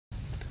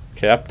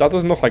Okay, that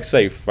doesn't look like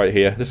safe right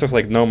here. This looks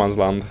like no man's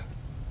land.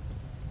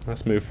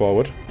 Let's move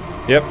forward.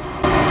 Yep.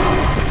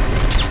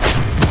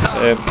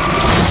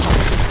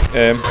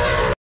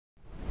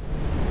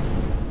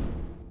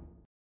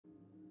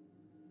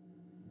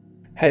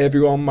 Hey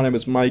everyone, my name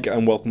is Mike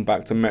and welcome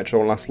back to Metro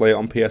Last Layer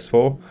on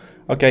PS4.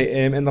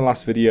 Okay, in the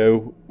last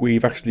video,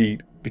 we've actually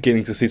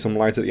beginning to see some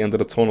light at the end of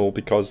the tunnel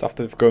because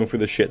after going through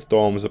the shit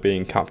storms of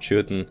being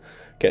captured and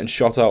getting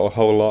shot out a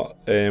whole lot,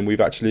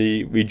 we've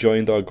actually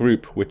rejoined our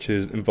group, which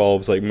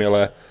involves like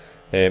Miller,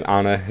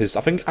 Anna, I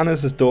think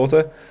Anna's his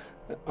daughter,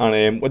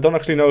 and we don't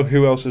actually know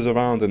who else is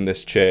around in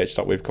this church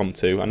that we've come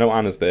to. I know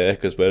Anna's there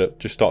because we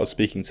just started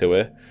speaking to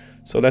her.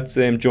 So let's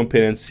jump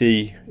in and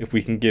see if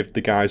we can give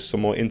the guys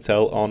some more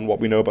intel on what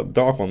we know about the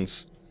Dark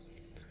Ones.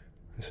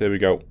 So here we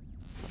go.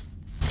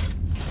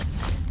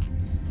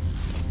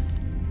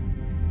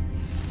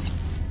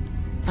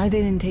 I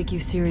didn't take you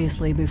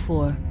seriously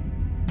before,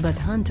 but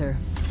Hunter,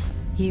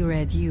 he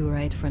read you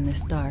right from the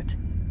start.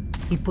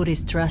 He put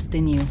his trust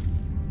in you.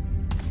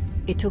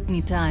 It took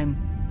me time.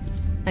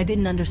 I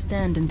didn't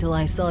understand until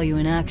I saw you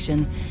in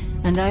action,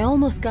 and I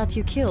almost got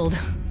you killed.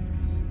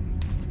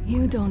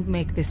 You don't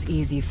make this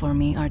easy for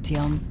me,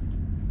 Artyom.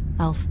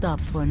 I'll stop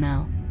for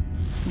now.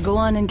 Go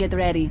on and get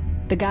ready.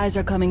 The guys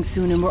are coming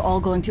soon and we're all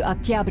going to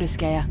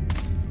Oktyabrskaya.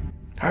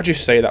 How'd you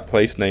say that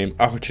place name?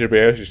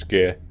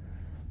 Oktyabrskaya.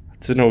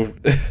 I don't know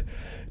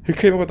who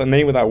came up with the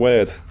name of that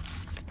word.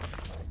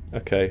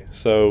 Okay,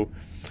 so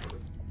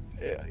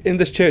in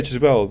this church as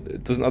well, I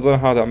don't know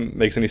how that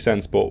makes any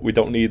sense, but we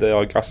don't need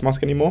our gas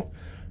mask anymore.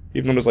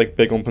 Even though there's like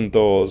big open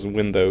doors and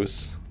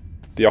windows,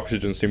 the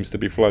oxygen seems to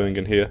be flowing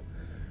in here.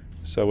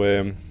 So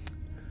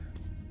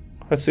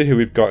let's see who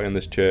we've got in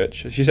this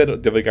church. She said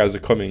that the other guys are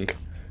coming,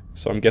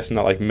 so I'm guessing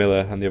that like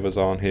Miller and the others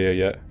aren't here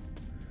yet.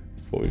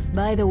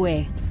 By the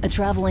way, a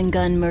traveling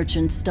gun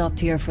merchant stopped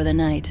here for the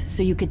night,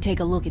 so you could take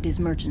a look at his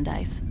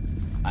merchandise.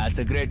 That's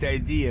a great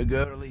idea,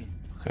 girlie.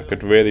 I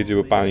could really do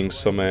with buying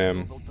some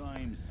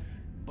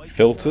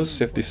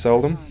filters if they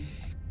sell them.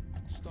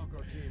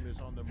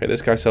 Okay,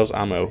 this guy sells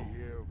ammo.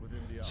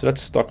 So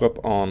let's stock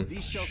up on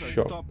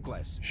shot.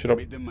 Shut up.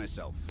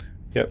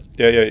 Yep,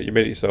 yeah, you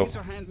made it yourself.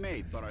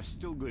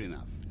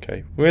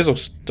 Okay, we may as well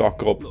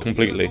stock up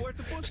completely.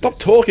 Stop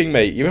talking,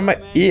 mate! You're in my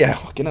ear!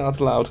 Fucking hell,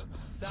 that's loud.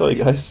 Sorry,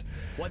 guys.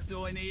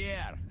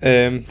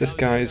 This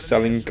guy's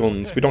selling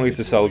guns. We don't need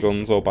to sell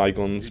guns or buy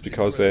guns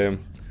because I'm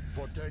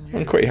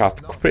pretty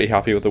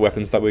happy with the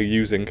weapons that we're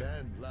using.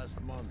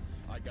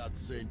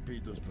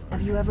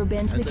 Have you ever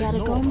been to the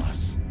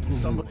catacombs?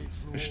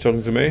 She's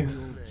talking to me.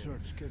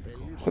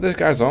 Look at this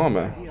guy's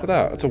armor. Look at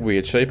that. That's a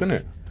weird shape, isn't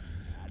it?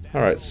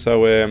 Alright,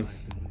 so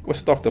we're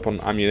stocked up on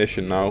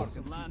ammunition now.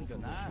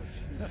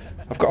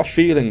 I've got a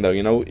feeling though,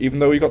 you know, even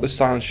though we got the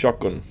silent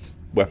shotgun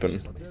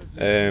weapon,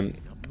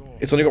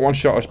 it's only got one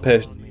shot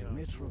per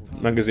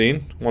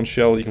magazine, one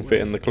shell you can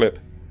fit in the clip.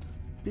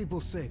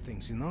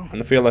 And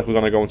I feel like we're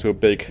gonna go into a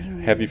big,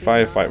 heavy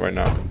firefight right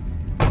now.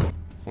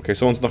 Okay,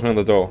 someone's knocking on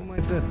the door.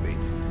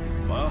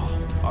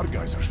 Well, our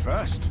guys are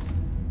fast.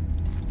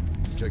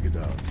 Check it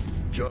out.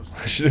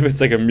 Should have been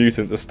like a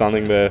mutant just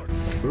standing there.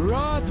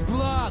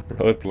 Roadblock.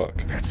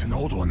 Roadblock. That's an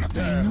old one.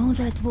 I know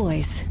that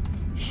voice.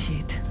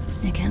 Shit,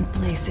 I can't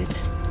place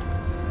it.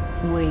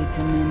 Wait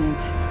a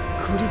minute.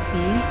 Could it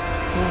be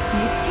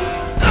Lesnitsky?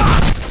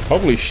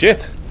 Holy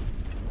shit!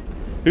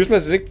 Who's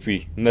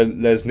Lesnitsky?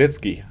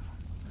 Lesnitsky.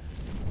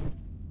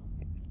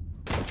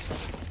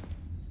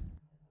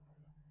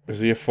 Is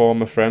he a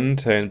former friend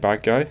turned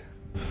bad guy?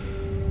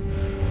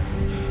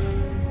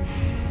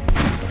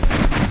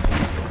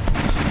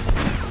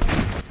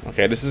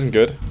 Okay, this isn't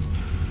good.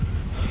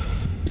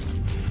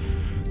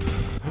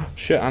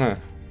 Shit, Anna.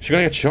 Is she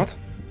gonna get shot?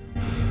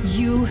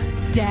 You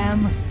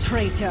damn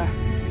traitor.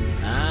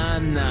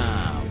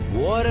 Anna,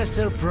 what a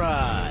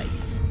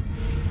surprise.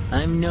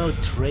 I'm no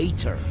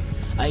traitor.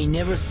 I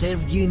never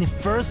served you in the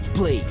first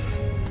place.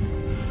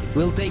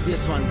 We'll take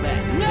this one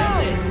back. No!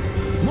 That's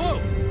it.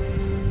 Move!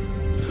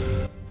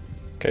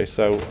 Okay,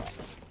 so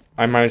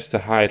I managed to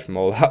hide from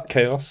all that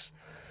chaos.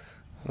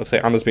 Let's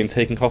say Anna's been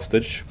taken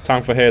hostage.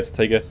 Time for her to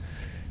take a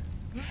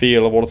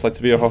feel of what it's like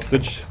to be a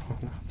hostage,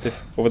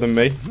 other than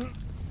me.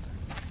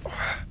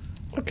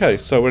 Okay,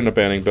 so we're in a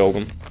burning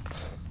building.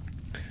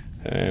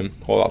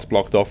 All that's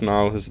blocked off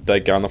now. There's a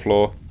dead guy on the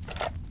floor.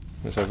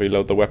 Let's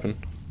reload the weapon.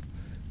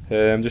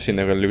 Just seeing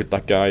they're gonna loot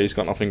that guy. He's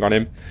got nothing on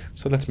him.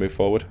 So let's move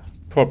forward.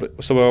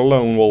 So we're a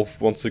lone wolf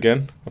once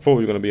again. I thought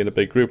we were gonna be in a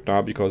big group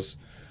now because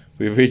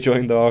we've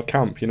rejoined our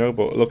camp, you know.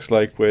 But it looks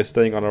like we're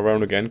staying on our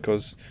own again.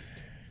 Because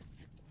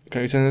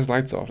can you turn these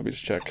lights off? Let me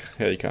just check.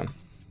 Yeah, you can.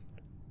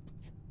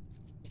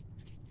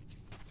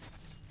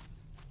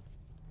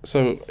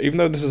 So, even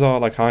though this is our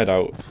like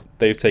hideout,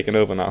 they've taken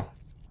over now.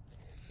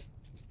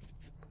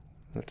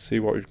 Let's see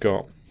what we've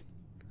got.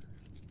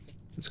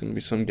 There's going to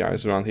be some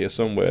guys around here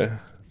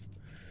somewhere.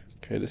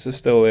 Okay, this is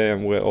still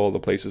where all the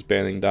place is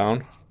burning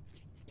down.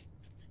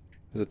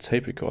 There's a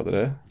tape recorder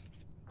there.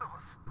 Those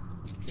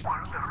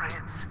were the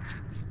Reds,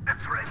 the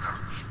traitors,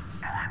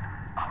 and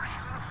our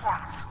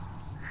uniforms.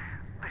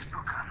 They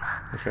took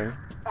Okay.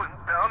 Went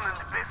down in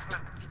the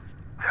basement.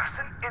 There's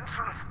an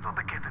entrance to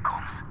the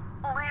catacombs,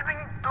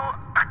 leading to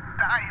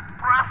Aktai.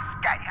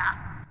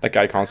 That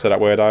guy can't say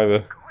that word either.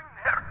 Going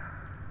there.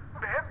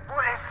 Bad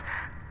place.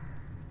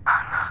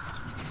 Anna.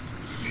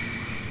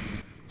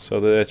 So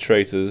they're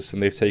traitors,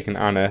 and they've taken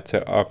Anna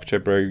to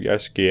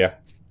Artyom.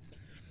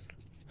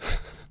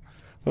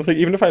 I think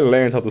even if I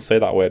learned how to say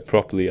that word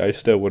properly, I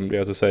still wouldn't be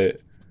able to say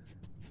it.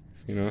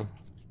 You know?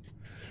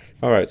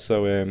 Alright,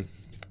 so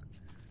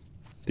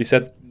they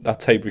said that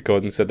tape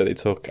recording said that they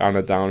took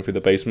Anna down through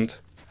the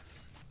basement.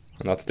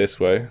 And that's this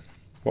way.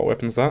 What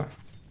weapon's that?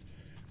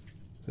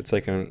 It's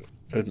like an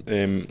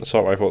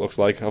assault rifle, it looks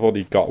like. I've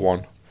already got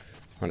one.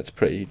 And it's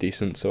pretty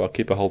decent, so I'll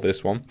keep a hold of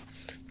this one.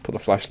 Put the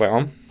flashlight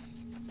on.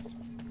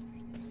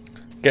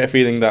 Get a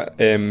feeling that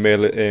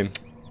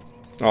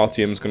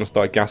Artyom's going to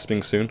start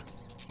gasping soon.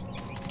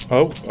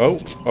 Oh,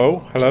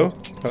 hello.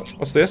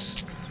 What's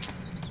this?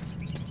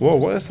 Whoa,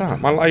 what is that?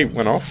 My light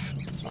went off.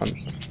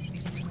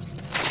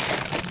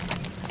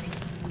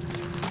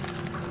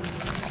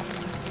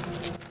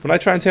 When I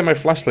try and turn my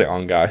flashlight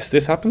on, guys,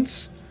 this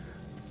happens.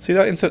 See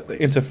that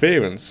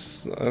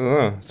interference? I don't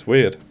know, it's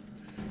weird.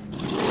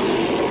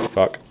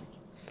 Fuck.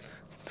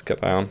 Let's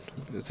get down.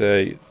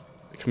 Can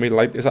we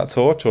light? Is that a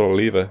torch or a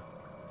lever?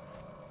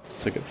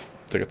 It's like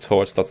a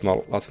torch. That's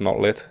not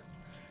lit.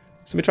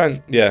 So let me try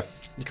and you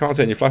can't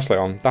turn your flashlight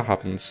on. That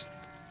happens.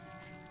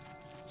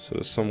 So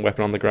there's some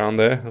weapon on the ground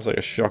there. There's like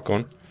a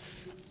shotgun.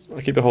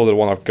 I keep a hold of the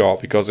one I've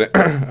got because I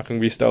can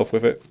be stealth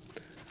with it.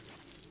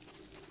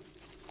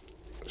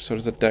 So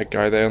there's a dead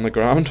guy there on the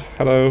ground.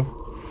 Hello.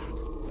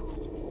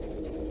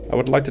 I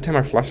would like to turn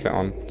my flashlight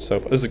on. So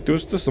there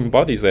was just some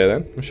bodies there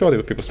then. I'm sure there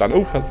were people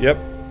standing. Oh, yep.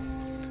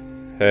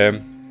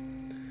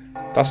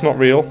 That's not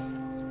real.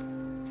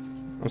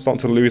 I'm starting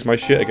to lose my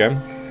shit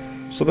again.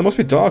 So there must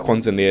be dark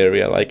ones in the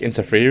area, like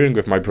interfering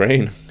with my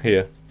brain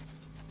here.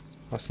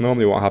 That's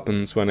normally what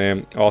happens when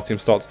Artyom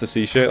starts to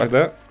see shit like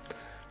that.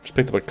 Just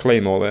picked up a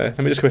claymore there. Let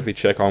me just quickly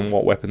check on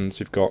what weapons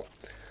we've got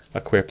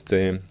equipped.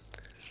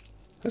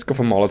 Let's go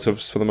for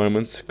Molotovs for the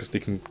moment, because they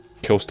can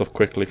kill stuff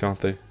quickly, can't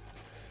they?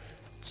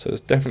 So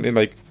there's definitely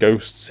like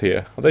ghosts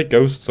here. Are they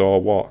ghosts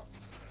or what? I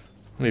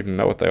don't even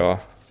know what they are.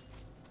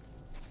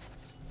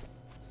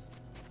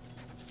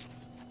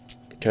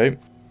 Okay.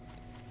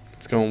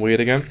 It's going weird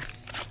again.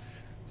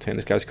 Turn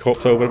this guy's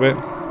corpse over a bit.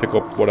 Pick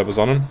up whatever's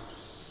on him.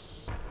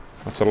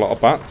 That's a lot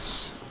of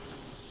bats.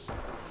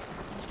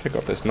 Let's pick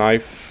up this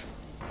knife.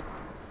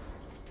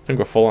 I think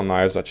we're full on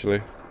knives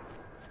actually.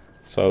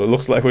 So it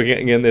looks like we're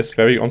getting in this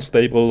very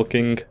unstable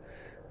looking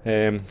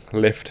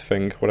lift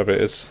thing, whatever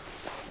it is.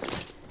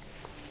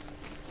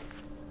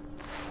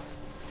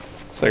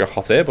 It's like a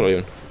hot air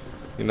balloon.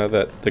 You know,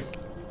 the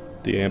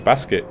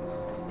basket.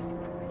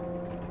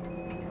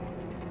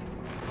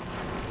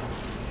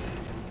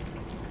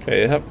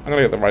 Okay, I'm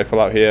gonna get the rifle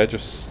out here,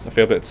 just I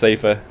feel a bit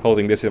safer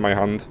holding this in my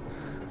hand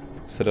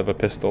instead of a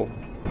pistol.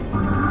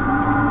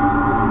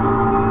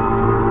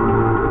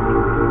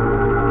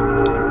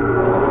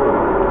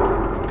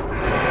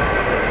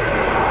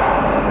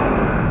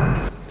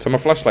 So my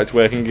flashlight's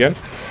working again.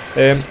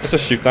 Let's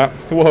just shoot that.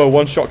 Whoa,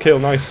 one shot kill,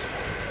 nice.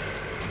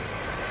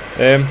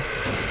 Get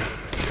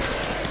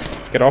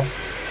off.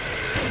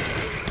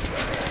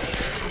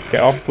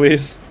 Get off,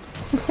 please.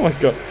 Oh my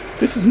god.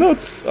 This is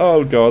nuts!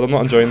 Oh god, I'm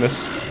not enjoying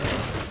this.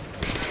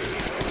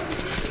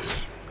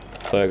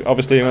 So,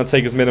 obviously I'm going to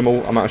take as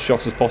minimal amount of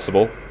shots as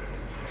possible.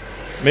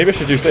 Maybe I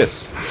should use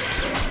this.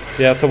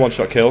 Yeah, it's a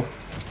one-shot kill.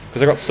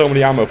 Because I got so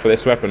many ammo for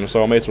this weapon,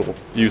 so I may as well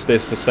use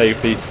this to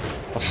save the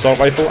assault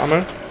rifle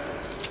ammo.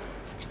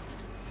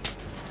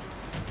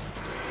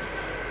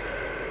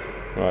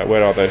 Right,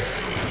 where are they?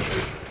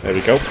 There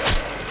we go.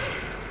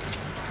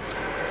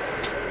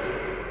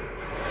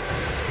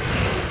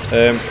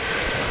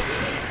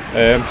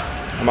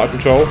 I'm out of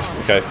control.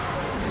 Okay.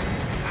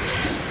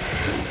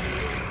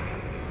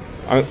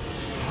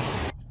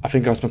 I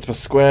think I was meant to press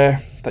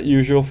square. That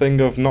usual thing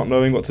of not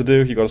knowing what to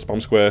do. You gotta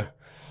spam square.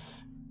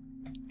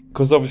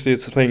 Because obviously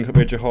it's playing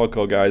major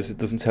hardcore, guys. It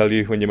doesn't tell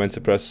you when you're meant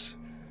to press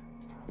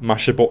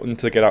mash a button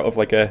to get out of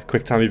like a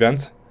quick time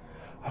event.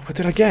 I've got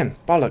it again.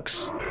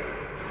 Bollocks.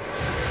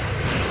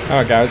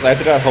 Alright guys, I had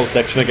to do that whole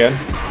section again.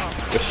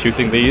 Just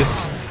shooting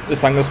these. This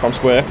time I'm gonna spam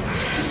square.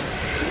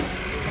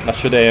 That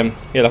should yeah,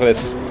 look at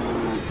this.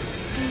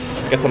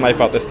 Get the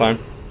knife out this time.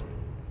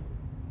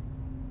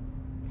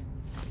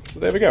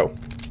 So there we go.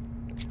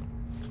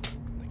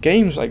 The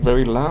game's like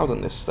very loud on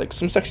this. Like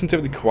some sections are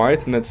really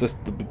quiet and it's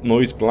just the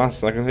noise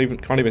blasts. I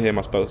can't even hear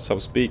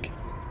myself speak.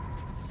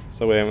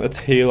 So let's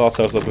heal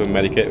ourselves up with a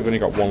medikit. We've only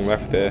got one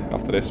left there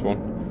after this one.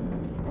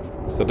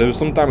 So there was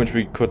some damage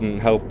we couldn't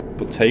help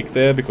but take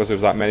there because there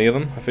was that many of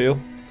them, I feel.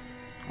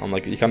 And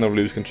like you kind of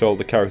lose control of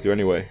the character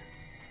anyway.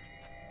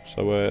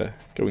 So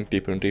going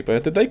deeper and deeper.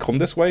 Did they come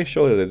this way?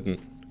 Surely they didn't.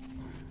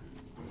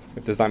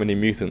 If there's that many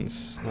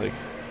mutants, like.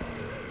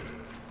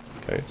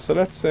 Okay, so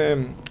let's let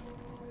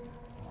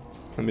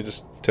me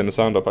just turn the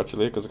sound up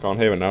actually because I can't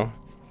hear it now.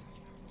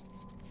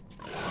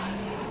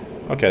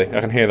 Okay,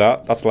 I can hear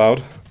that. That's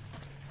loud.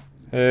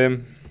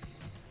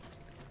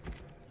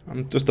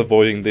 I'm just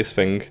avoiding this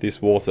thing,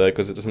 this water,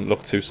 because it doesn't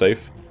look too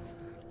safe.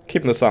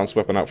 Keeping the silence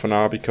weapon out for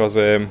now because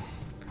I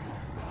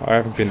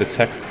haven't been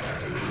detected.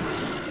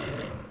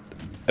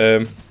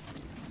 Okay,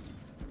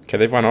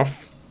 they've run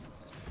off.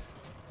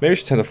 Maybe we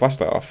should turn the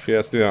flashlight off. Yeah,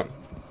 let's do that.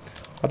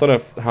 I don't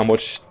know how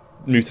much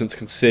mutants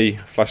can see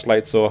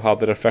flashlights or how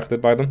they're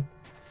affected by them.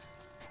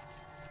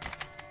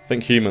 I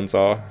think humans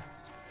are.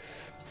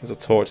 There's a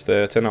torch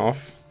there. Turn it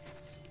off.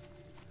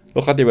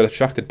 Look like they were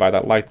attracted by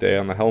that light there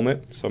on the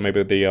helmet, so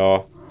maybe they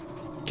are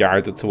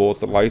guided towards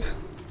the light.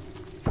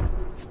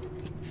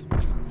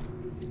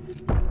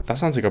 That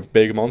sounds like a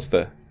big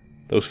monster.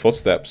 Those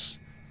footsteps.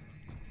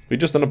 We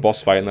just done a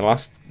boss fight in the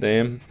last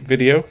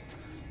video,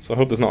 so I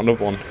hope there's not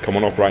another one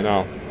coming up right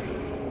now.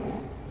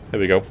 Here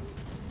we go.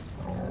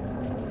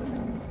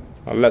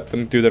 I'll let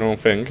them do their own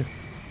thing.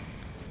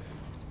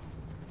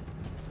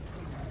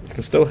 You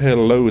can still hear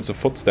loads of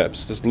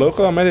footsteps. Just look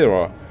how many there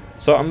are.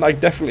 So I'm like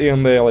definitely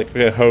on their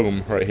their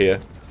home right here.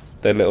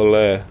 Their little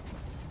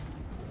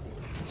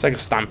it's like a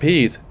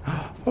stampede.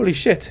 Holy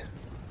shit.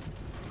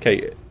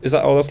 Okay, is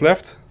that all that's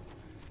left?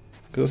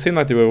 Because it seemed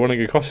like they were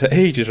running across for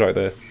ages right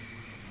there.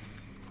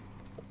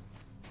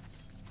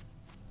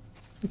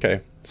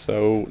 Okay,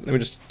 so let me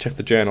just check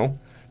the journal.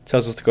 It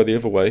tells us to go the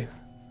other way.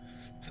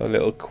 So a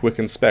little quick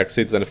inspect,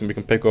 see if there's anything we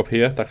can pick up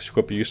here. That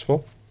could be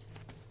useful.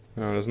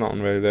 No, there's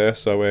nothing really there.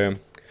 So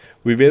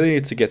we really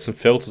need to get some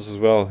filters as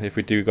well if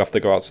we do have to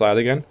go outside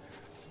again.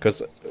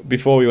 Because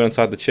before we went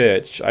inside the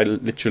church, I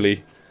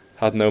literally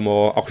had no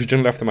more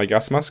oxygen left in my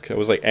gas mask. I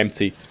was like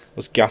empty. I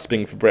was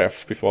gasping for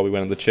breath before we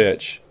went in the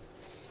church.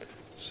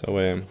 So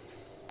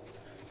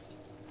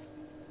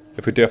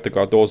if we do have to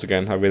go outdoors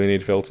again, I really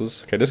need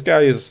filters. Okay, this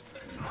guy is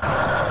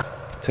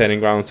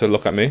turning around to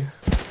look at me.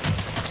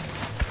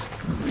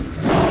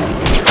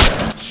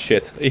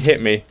 Shit, he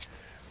hit me.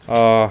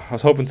 I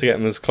was hoping to get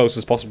him as close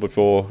as possible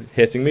before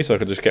hitting me so I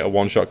could just get a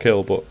one-shot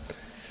kill, but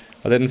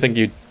I didn't think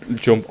he'd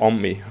jump on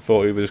me. I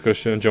thought he was going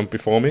to jump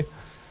before me.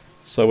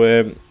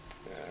 So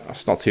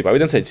that's not too bad. We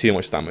didn't take too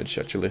much damage,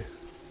 actually.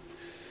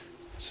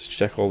 Let's just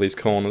check all these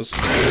corners.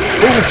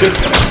 Oh, shit!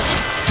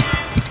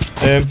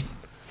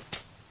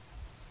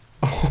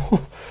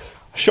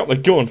 I shot my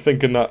gun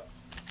thinking that...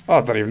 Oh,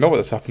 I don't even know what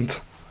this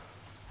happened.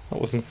 That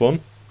wasn't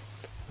fun.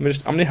 Let me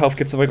just... How many health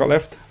kits have I got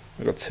left?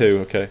 I've got 2,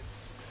 okay.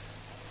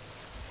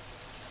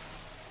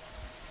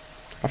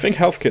 I think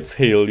health kits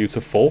heal you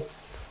to full.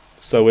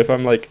 So if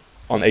I'm like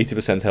on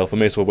 80% health, I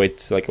may as well wait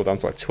to like go down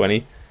to like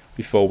 20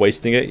 before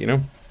wasting it, you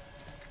know?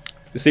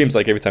 It seems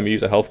like every time you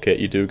use a health kit,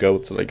 you do go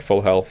to like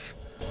full health.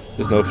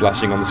 There's no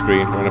flashing on the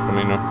screen or anything,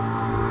 you know?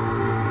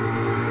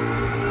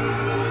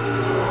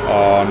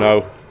 Oh,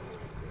 no.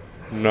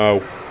 No.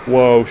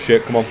 Whoa,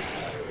 shit, come on.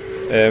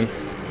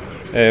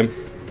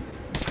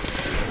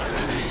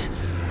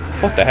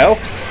 What the hell?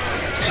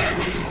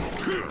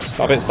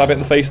 Stab it in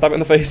the face, stab it in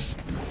the face.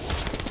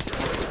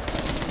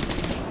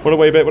 Run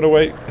away a bit, run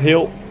away.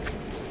 Heal.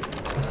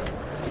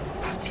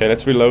 Okay,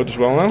 let's reload as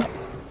well now.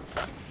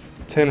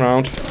 Turn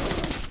round.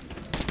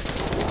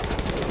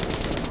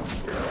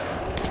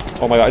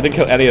 Oh my god, I didn't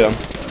kill any of them.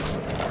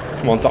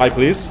 Come on, die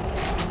please.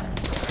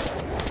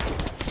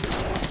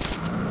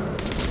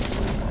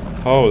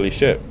 Holy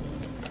shit.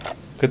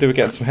 Could do with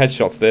getting some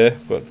headshots there,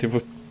 but they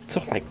were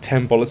took like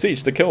 10 bullets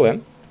each to kill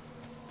then.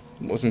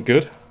 It wasn't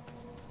good.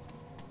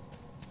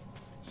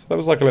 So that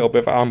was like a little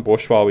bit of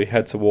ambush while we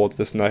head towards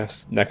this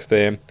next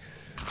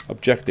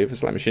objective.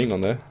 It's like a machine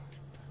gun there.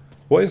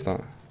 What is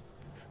that?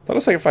 That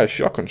looks like it fires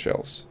shotgun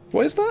shells.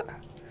 What is that?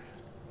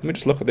 Let me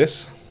just look at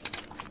this.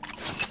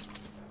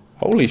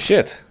 Holy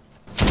shit.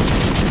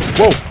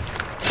 Whoa!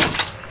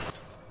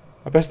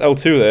 I pressed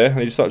L2 there and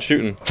he just started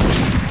shooting.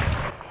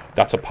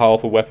 That's a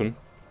powerful weapon.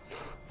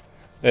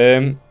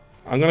 I'm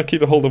gonna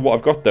keep a hold of what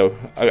I've got though.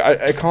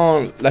 I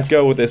can't let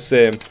go of this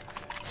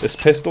this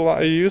pistol that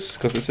I use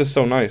because it's just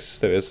so nice.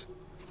 There it is.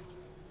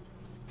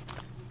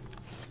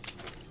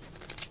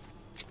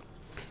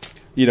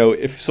 You know,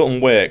 if something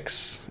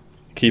works,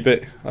 keep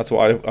it. That's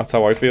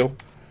how I feel.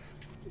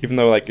 Even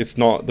though like it's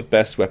not the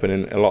best weapon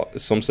in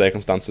some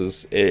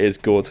circumstances, it is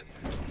good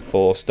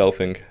for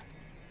stealthing.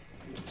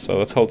 So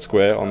let's hold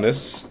square on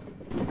this.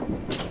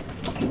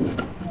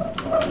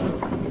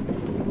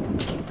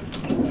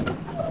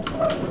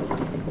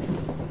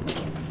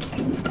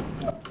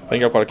 I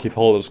think I've got to keep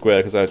hold of square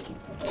because I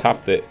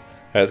tapped it.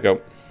 Let's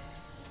go.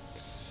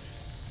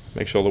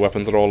 Make sure the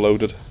weapons are all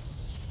loaded.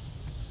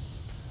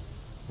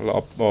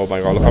 Oh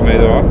my god, look how many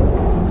there are.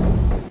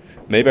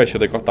 Maybe I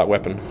should have got that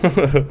weapon.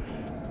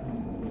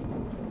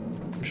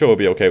 I'm sure we'll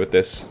be okay with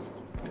this.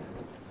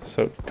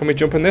 So, can we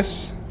jump in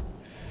this?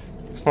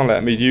 It's not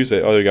letting me use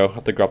it. Oh, there we go. I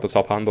have to grab the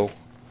top handle.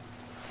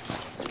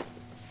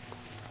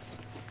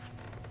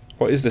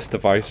 What is this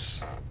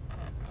device?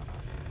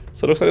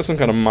 So it looks like there's some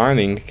kind of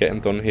mining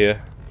getting done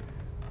here.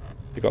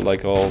 You've got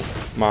like all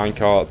mine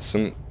carts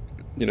and,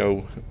 you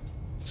know,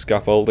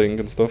 scaffolding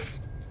and stuff.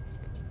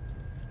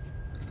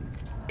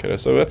 Okay,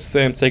 so let's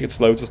take it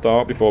slow to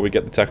start before we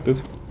get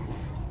detected.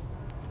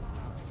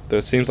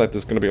 There seems like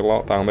there's going to be a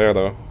lot down there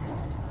though.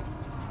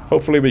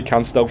 Hopefully we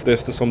can stealth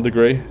this to some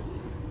degree.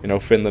 You know,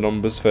 thin the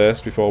numbers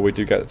first before we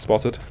do get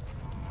spotted.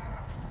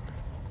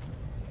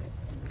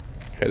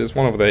 Okay, there's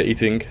one over there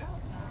eating.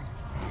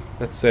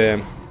 Let's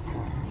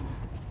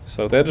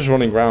so they're just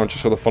running around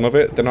just for the fun of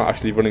it. They're not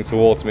actually running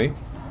towards me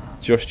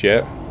just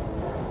yet.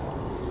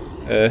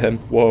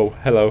 Whoa,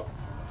 hello.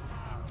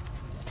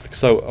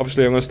 So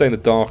obviously I'm going to stay in the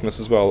darkness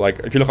as well. Like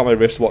if you look at my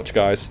wristwatch,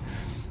 guys,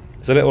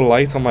 there's a little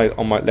light on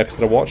my next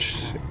to the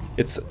watch.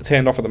 It's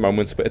turned off at the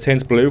moment, but it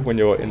turns blue when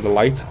you're in the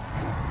light.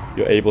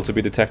 You're able to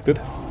be detected.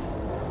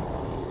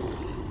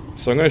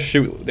 So I'm going to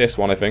shoot this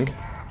one, I think.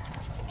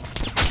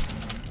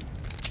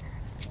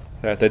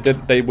 Yeah,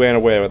 they weren't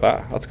aware of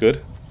that. That's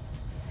good.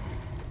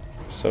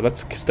 So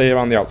let's stay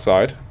around the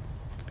outside.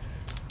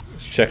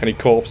 Let's check any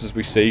corpses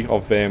we see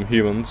of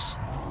humans.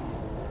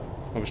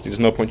 Obviously, there's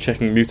no point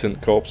checking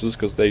mutant corpses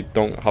because they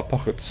don't have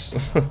pockets.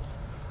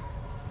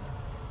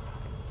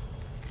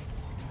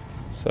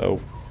 So,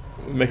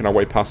 we're making our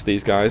way past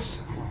these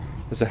guys.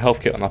 There's a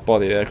health kit on that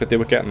body there. They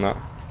were getting that.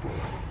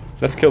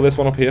 Let's kill this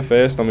one up here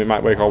first, and we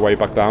might work our way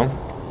back down.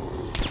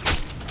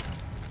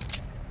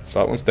 So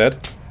that one's dead.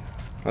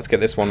 Let's get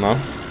this one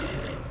now.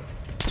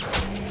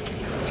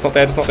 It's not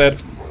dead. It's not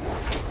dead.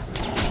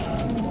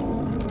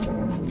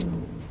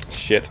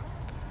 Shit.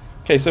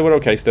 Okay, so we're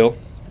okay still.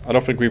 I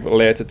don't think we've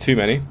alerted too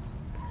many.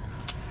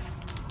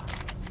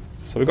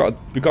 So we got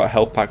a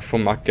health pack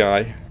from that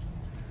guy.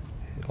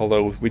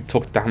 Although we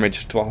took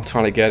damage while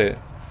trying to get it.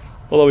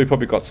 Although we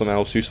probably got something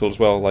else useful as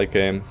well, like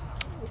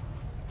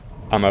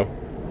ammo.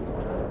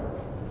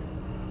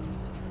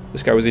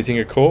 This guy was eating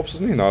a corpse,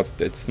 wasn't he? No,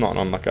 it's not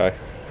on that guy.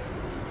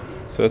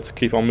 So let's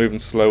keep on moving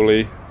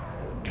slowly.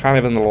 Kind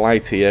of in the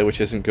light here,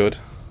 which isn't good.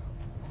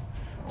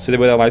 See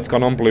where the light's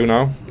gone on blue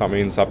now? That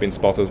means I've been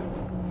spotted.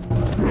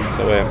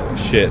 So,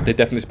 shit, they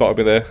definitely spotted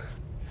me there.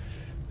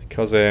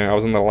 Because I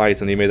was in the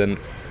light and he made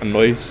a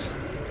noise.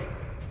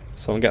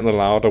 So I'm getting a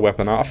louder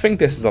weapon out. I think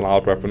this is a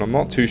loud weapon, I'm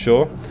not too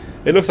sure.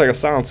 It looks like a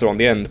silencer on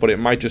the end, but it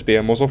might just be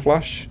a muzzle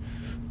flash,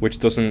 which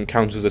doesn't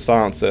count as a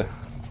silencer.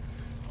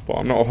 But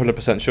I'm not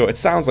 100% sure. It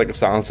sounds like a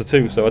silencer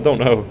too, so I don't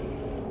know.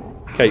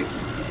 Okay,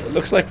 it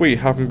looks like we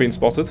haven't been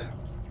spotted.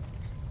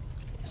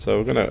 So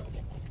we're gonna...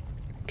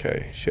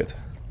 Okay, shit.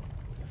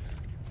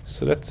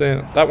 So let's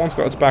that one's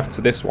got its back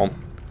to this one.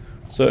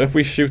 So if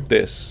we shoot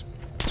this...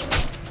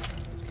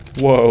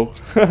 Whoa,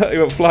 he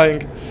went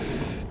flying.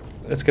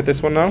 Let's get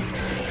this one now.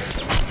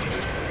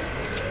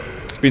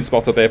 Been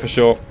spotted there for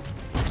sure.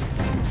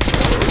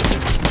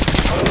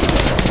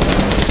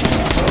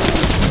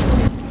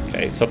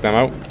 Okay, took them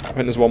out. I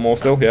think there's one more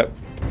still, yep.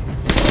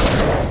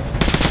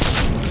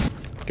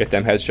 Get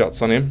them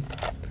headshots on him.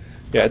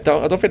 Yeah, I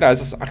don't think that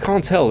is... I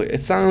can't tell. It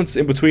sounds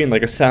in between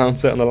like a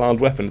silencer and a loud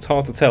weapon. It's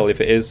hard to tell if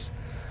it is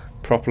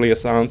properly a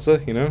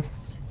silencer, you know?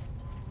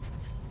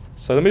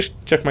 So let me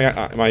just check my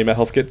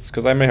health kits,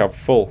 because I may have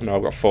full. No,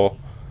 I've got 4.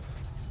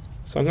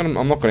 So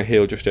I'm not gonna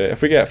heal just yet.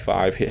 If we get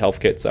 5 health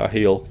kits, I'll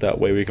heal. That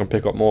way we can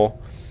pick up more,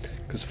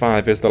 because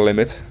 5 is the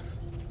limit.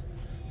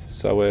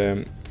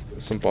 So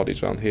some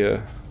bodies around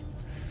here.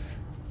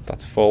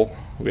 That's full.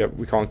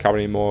 We can't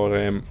carry any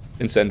more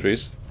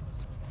incendiaries.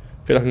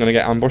 I feel like I'm gonna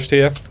get ambushed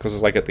here, because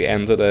it's like at the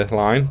end of the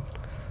line.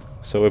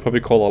 So we'll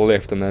probably call a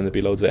lift, and then there'll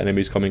be loads of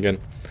enemies coming in.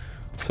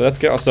 So let's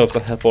get ourselves to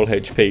full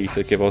HP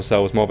to give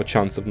ourselves more of a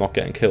chance of not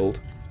getting killed.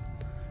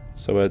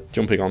 So we're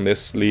jumping on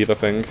this lever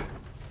thing.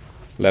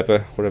 Lever,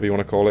 whatever you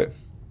want to call it.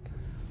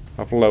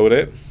 I've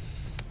loaded it.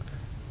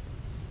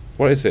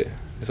 What is it?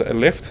 Is it a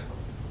lift?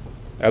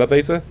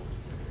 Elevator?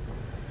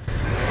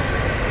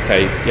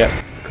 Okay, yep,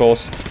 of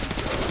course.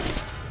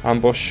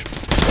 Ambush.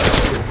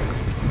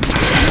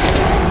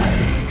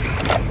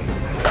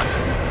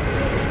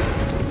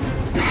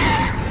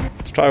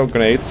 Let's try with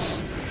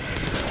grenades.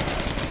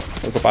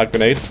 That's a bad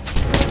grenade.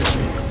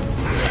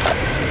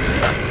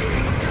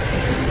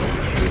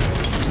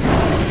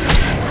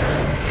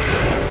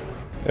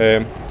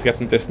 To get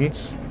some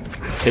distance.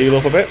 Heal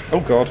up a bit. Oh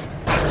god.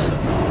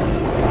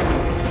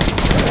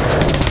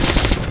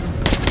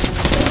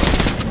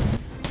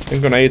 I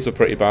think grenades were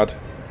pretty bad.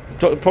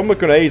 The problem with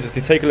grenades is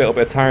they take a little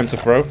bit of time to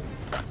throw.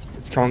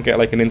 You can't get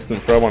like an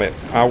instant throw on it.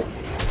 Ow.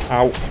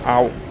 Ow.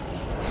 Ow.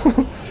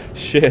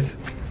 Shit.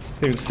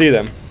 Didn't even see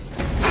them.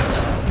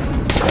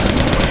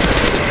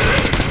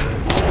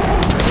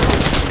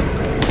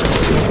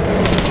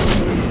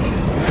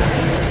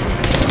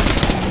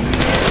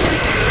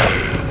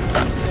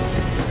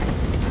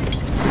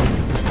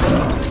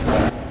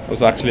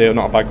 Was actually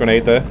not a bad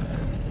grenade there.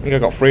 I think I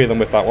got 3 of them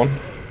with that one.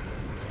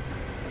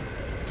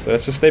 So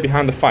let's just stay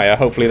behind the fire.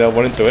 Hopefully they'll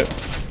run into it.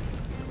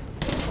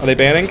 Are they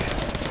burning?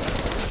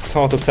 It's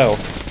hard to tell.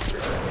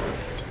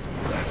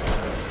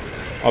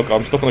 Oh god,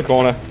 I'm stuck in the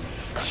corner.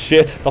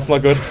 Shit, that's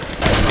not good.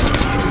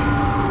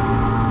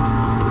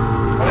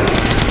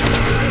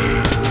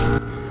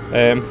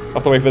 I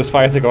have to wait for this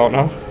fire to go out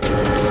now.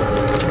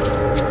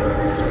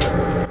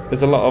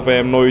 There's a lot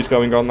of noise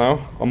going on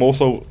now. I'm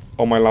also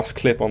on my last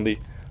clip on the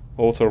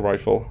auto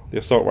rifle, the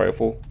assault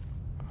rifle,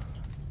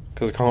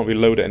 because I can't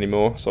reload it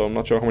anymore, so I'm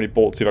not sure how many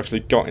bolts you've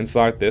actually got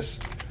inside this.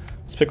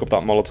 Let's pick up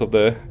that Molotov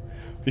there.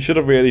 We should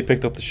have really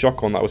picked up the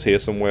shotgun that was here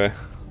somewhere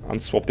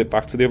and swapped it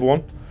back to the other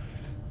one.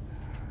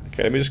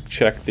 Okay, let me just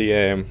check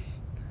the...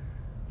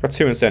 got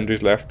 2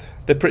 incendiaries left.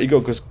 They're pretty good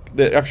because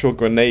the actual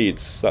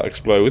grenades that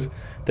explode,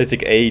 they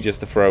take ages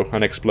to throw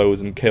and explode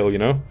and kill, you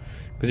know?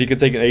 Because you can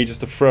take ages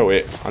to throw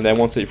it, and then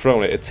once you've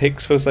thrown it, it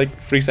ticks for like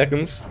 3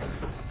 seconds.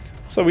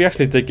 So we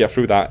actually did get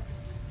through that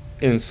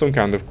in some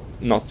kind of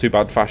not too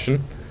bad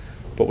fashion.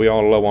 But we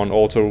are low on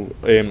auto...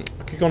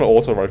 keep going to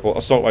auto rifle,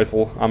 assault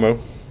rifle ammo.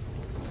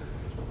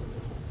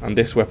 And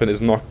this weapon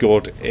is not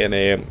good in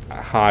a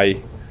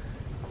high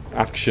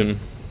action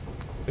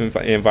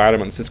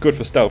environments. It's good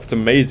for stealth. It's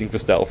amazing for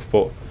stealth,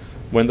 but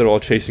when they're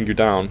all chasing you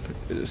down,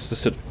 it's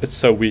just it's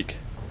so weak.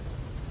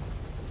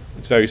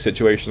 It's very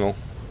situational.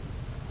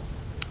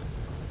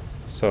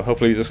 So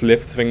hopefully this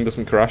lift thing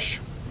doesn't crash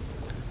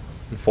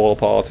and fall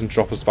apart and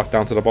drop us back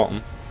down to the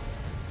bottom.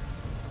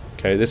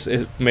 Okay, this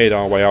is made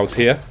our way out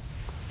here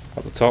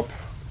at the top.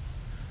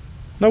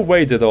 No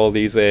way did all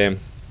these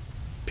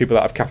people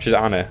that have captured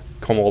Anna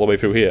come all the way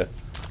through here.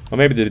 Or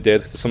maybe they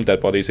did. There's some dead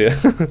bodies here.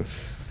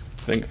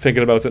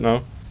 Thinking about it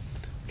now.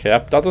 Okay,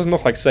 that doesn't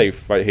look like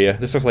safe right here.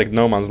 This looks like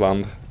no man's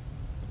land.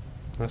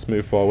 Let's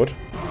move forward.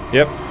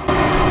 Yep.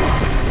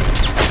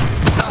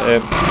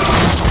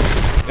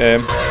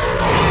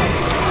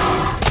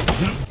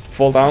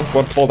 Fall down.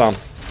 What? Fall down.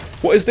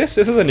 What is this?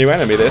 This is a new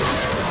enemy,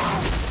 this.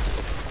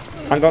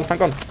 Hang on,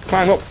 hang on.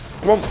 Climb up.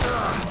 Come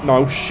on.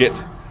 No,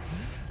 shit.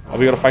 Are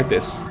we gonna fight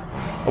this?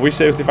 Are we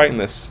seriously fighting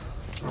this?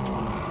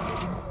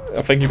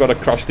 I think you've got to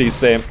crush these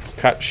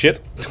shit.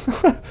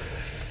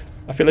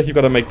 I feel like you've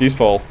got to make these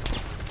fall.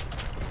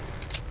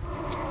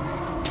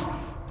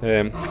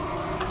 Maybe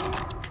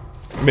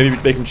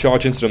make him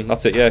charge into them.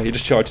 That's it, yeah, he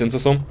just charged into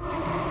some.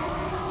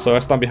 So I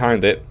stand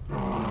behind it.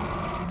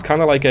 It's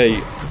kind of like a...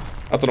 I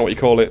don't know what you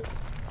call it.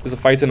 There's a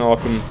fight in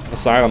Arkham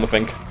Asylum, I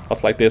think.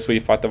 That's like this, where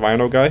you fight the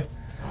Rhino guy.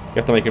 You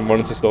have to make him run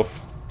into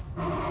stuff.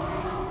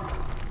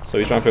 So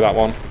he's running through that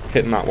one,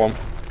 hitting that one.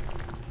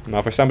 Now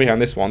if I stand behind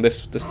this one,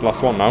 this is the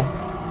last one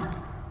now.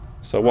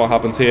 So what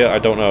happens here, I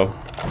don't know.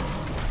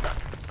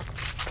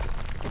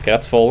 Okay,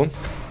 that's fallen.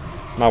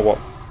 Now what?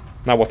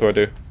 Now what do I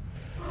do?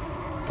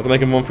 Did I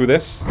make him run through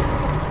this?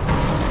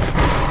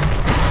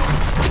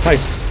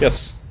 Nice,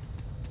 yes.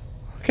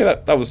 Okay,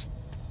 that was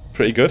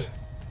pretty good.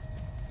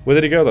 Where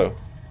did he go though?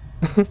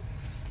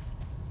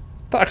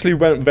 That actually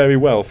went very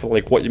well for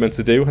like what you meant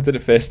to do. I did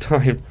it first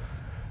time.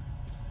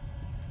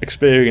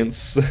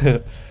 Experience.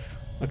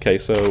 Okay,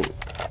 so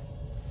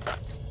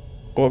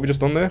what have we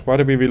just done there? Why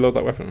did we reload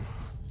that weapon?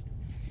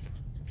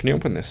 Can you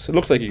open this? It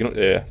looks like you can.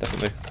 Yeah,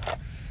 definitely.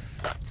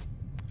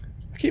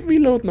 I keep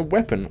reloading the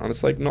weapon and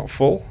it's like not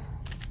full.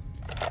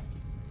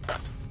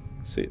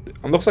 See,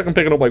 it looks like I'm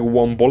picking up like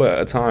 1 bullet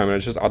at a time and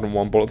it's just adding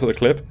 1 bullet to the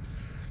clip,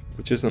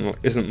 which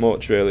isn't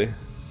much really.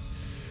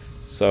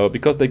 So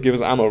because they give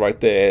us ammo right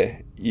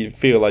there, you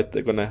feel like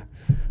they're gonna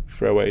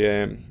throw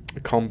a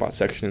combat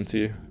section into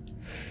you.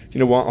 You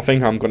know what? I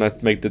think I'm gonna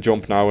make the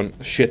jump now and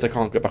shit, I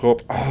can't get back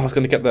up. Oh, I was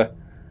gonna get the...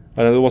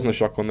 I know there wasn't a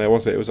shotgun there,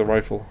 was it? It was a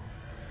rifle.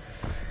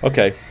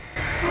 Okay.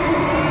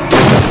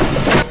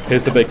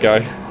 Here's the big guy.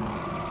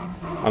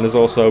 And there's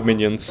also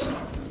minions.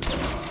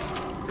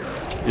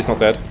 He's not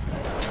dead.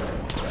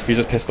 He's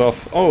just pissed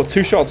off. Oh,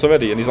 2 shots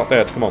already and he's not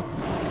dead. Come on.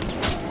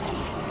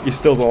 He's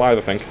still alive,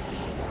 I think.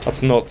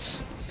 That's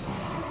nuts.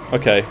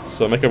 Okay,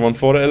 so make a run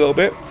for it a little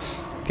bit.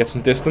 Get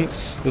some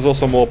distance. There's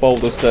also more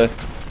boulders to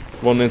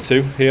run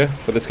into here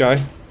for this guy.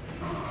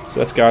 So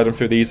let's guide him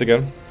through these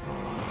again.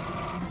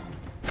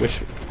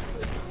 Which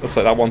looks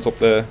like that one's up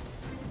there.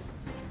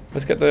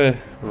 Let's get the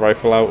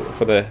rifle out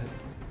for the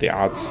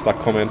ads that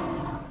come in.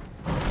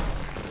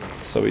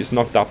 So he's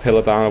knocked that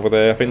pillar down over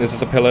there. I think this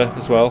is a pillar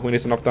as well we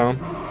need to knock down.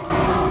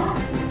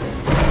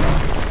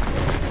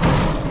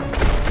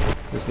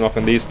 He's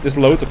knocking these. There's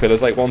loads of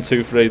pillars, like 1,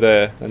 2, 3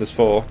 there, and there's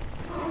 4.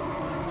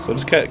 So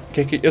just kick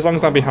it. As long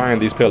as I'm behind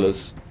these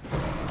pillars,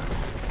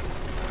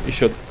 you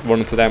should run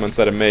into them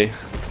instead of me.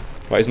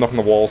 Right, he's knocking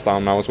the walls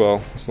down now as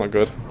well. That's not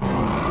good.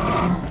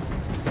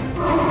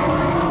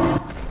 I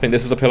think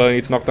this is a pillar I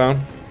need to knock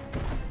down.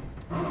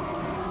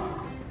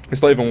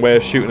 It's not even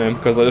worth shooting him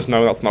because I just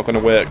know that's not going to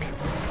work.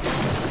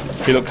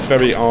 He looks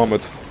very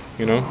armoured,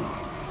 you know.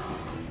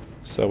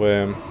 So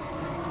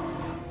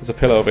there's a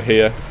pillar over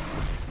here.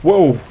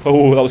 Whoa!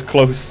 Oh, that was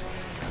close.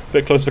 A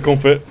bit close for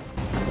comfort.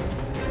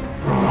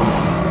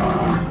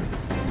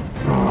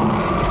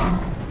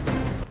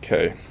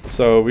 Okay,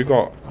 so we've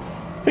got...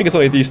 I think it's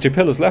only these 2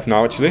 pillars left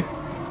now, actually.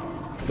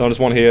 No, there's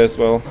one here as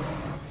well.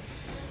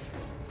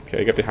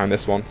 Okay, get behind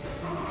this one.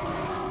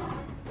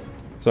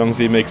 As soon as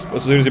he makes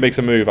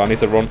a move, I need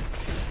to run.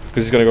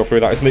 Because he's going to go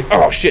through that, isn't he?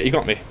 Oh, shit, he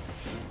got me.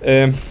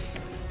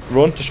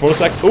 Run, just run a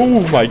sec.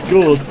 Oh, my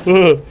God.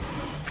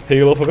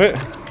 Heal up a bit.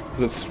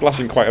 Because it's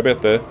splashing quite a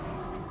bit there.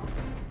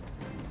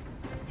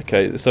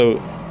 Okay,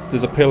 so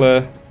there's a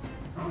pillar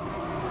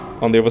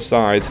on the other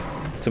side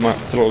to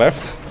the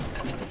left.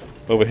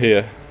 Over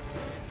here.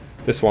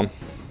 This one.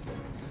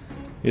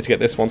 Need to get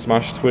this one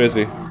smashed. Where is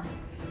he?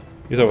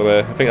 He's over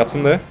there. I think that's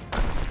him there.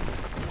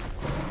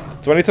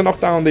 Do I need to knock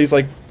down these,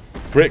 like,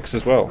 bricks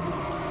as well.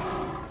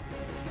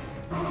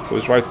 So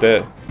it's right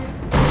there.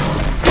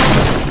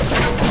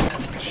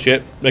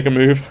 Shit, make a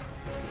move.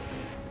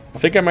 I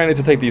think I might need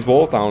to take these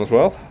walls down as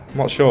well. I'm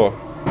not sure.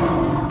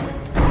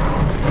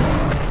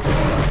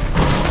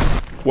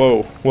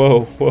 Whoa,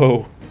 whoa,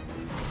 whoa.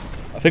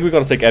 I think we've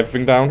got to take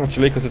everything down,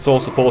 actually, because it's all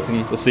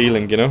supporting the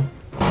ceiling, you know?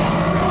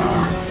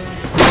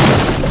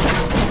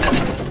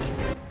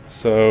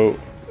 So,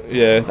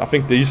 yeah, I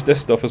think this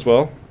stuff as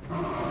well.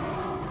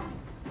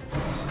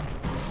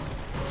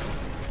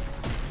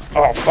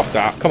 Oh, fuck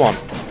that. Come on.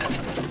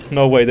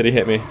 No way did he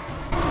hit me.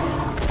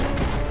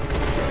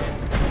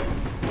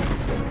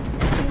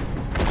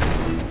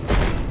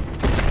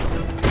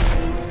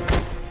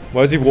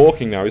 Why is he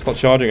walking now? He's not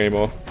charging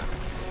anymore.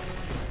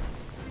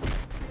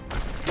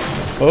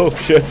 Oh,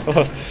 shit.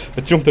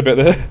 I jumped a bit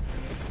there.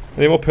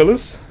 Any more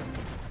pillars?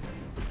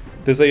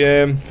 There's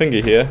a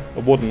thingy here. A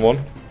wooden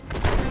one.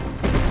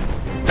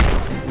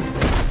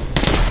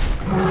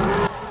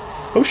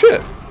 Oh,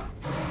 shit.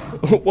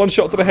 One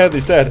shot to the head,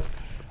 he's dead.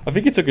 I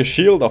think he took his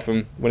shield off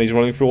him when he's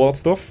running through all that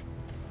stuff.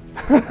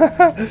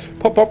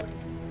 Pop, pop.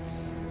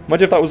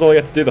 Imagine if that was all he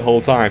had to do the whole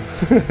time.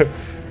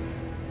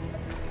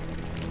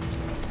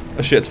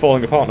 Oh shit, it's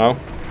falling apart now.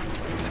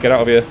 Let's get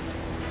out of here.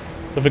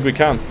 I don't think we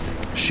can.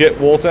 Shit,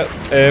 water.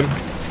 Yeah,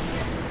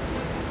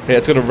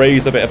 it's going to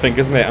raise a bit, I think,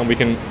 isn't it? And we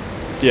can...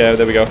 Yeah,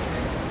 there we go.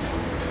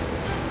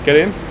 Get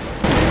in.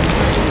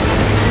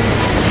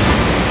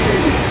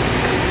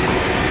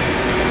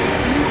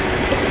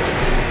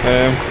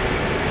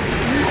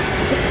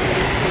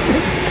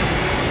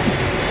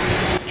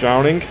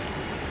 Drowning.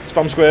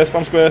 Spam square,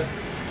 spam square.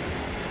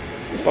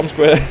 Spam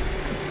square.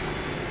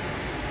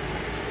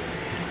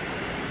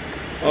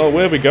 Oh,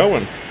 where are we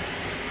going?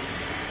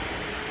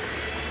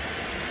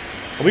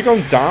 Are we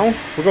going down?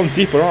 We're going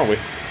deeper, aren't we?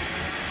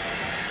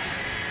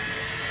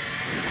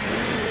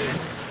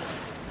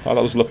 Oh,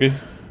 that was lucky.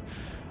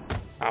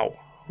 Ow.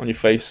 On your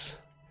face.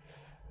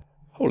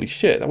 Holy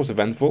shit, that was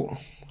eventful.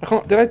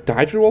 Did I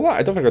die through all that?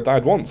 I don't think I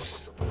died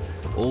once.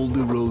 All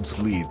the roads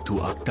lead to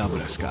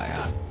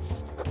Oktabrskaya.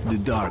 The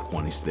Dark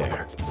One is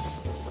there.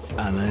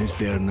 Anna is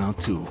there now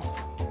too.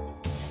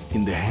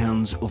 In the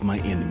hands of my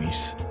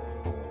enemies.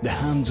 The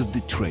hands of the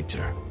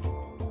traitor.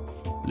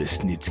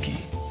 Lesnitsky.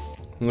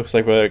 Looks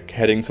like we're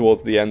heading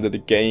towards the end of the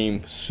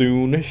game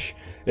soonish.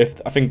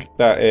 I think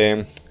that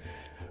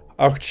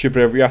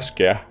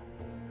Artyom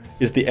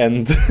is the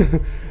end.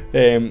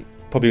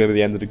 Probably going to be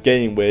the end of the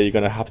game where you're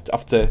going to have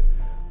to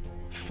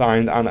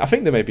find Anna. I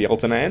think there may be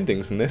alternate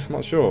endings in this, I'm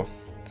not sure.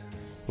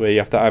 Where you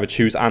have to either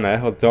choose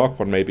Anna or the Dark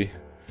One, maybe.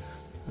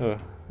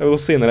 We'll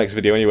see in the next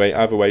video anyway,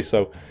 either way.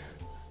 So,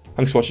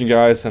 thanks for watching,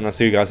 guys, and I'll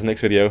see you guys in the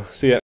next video. See ya.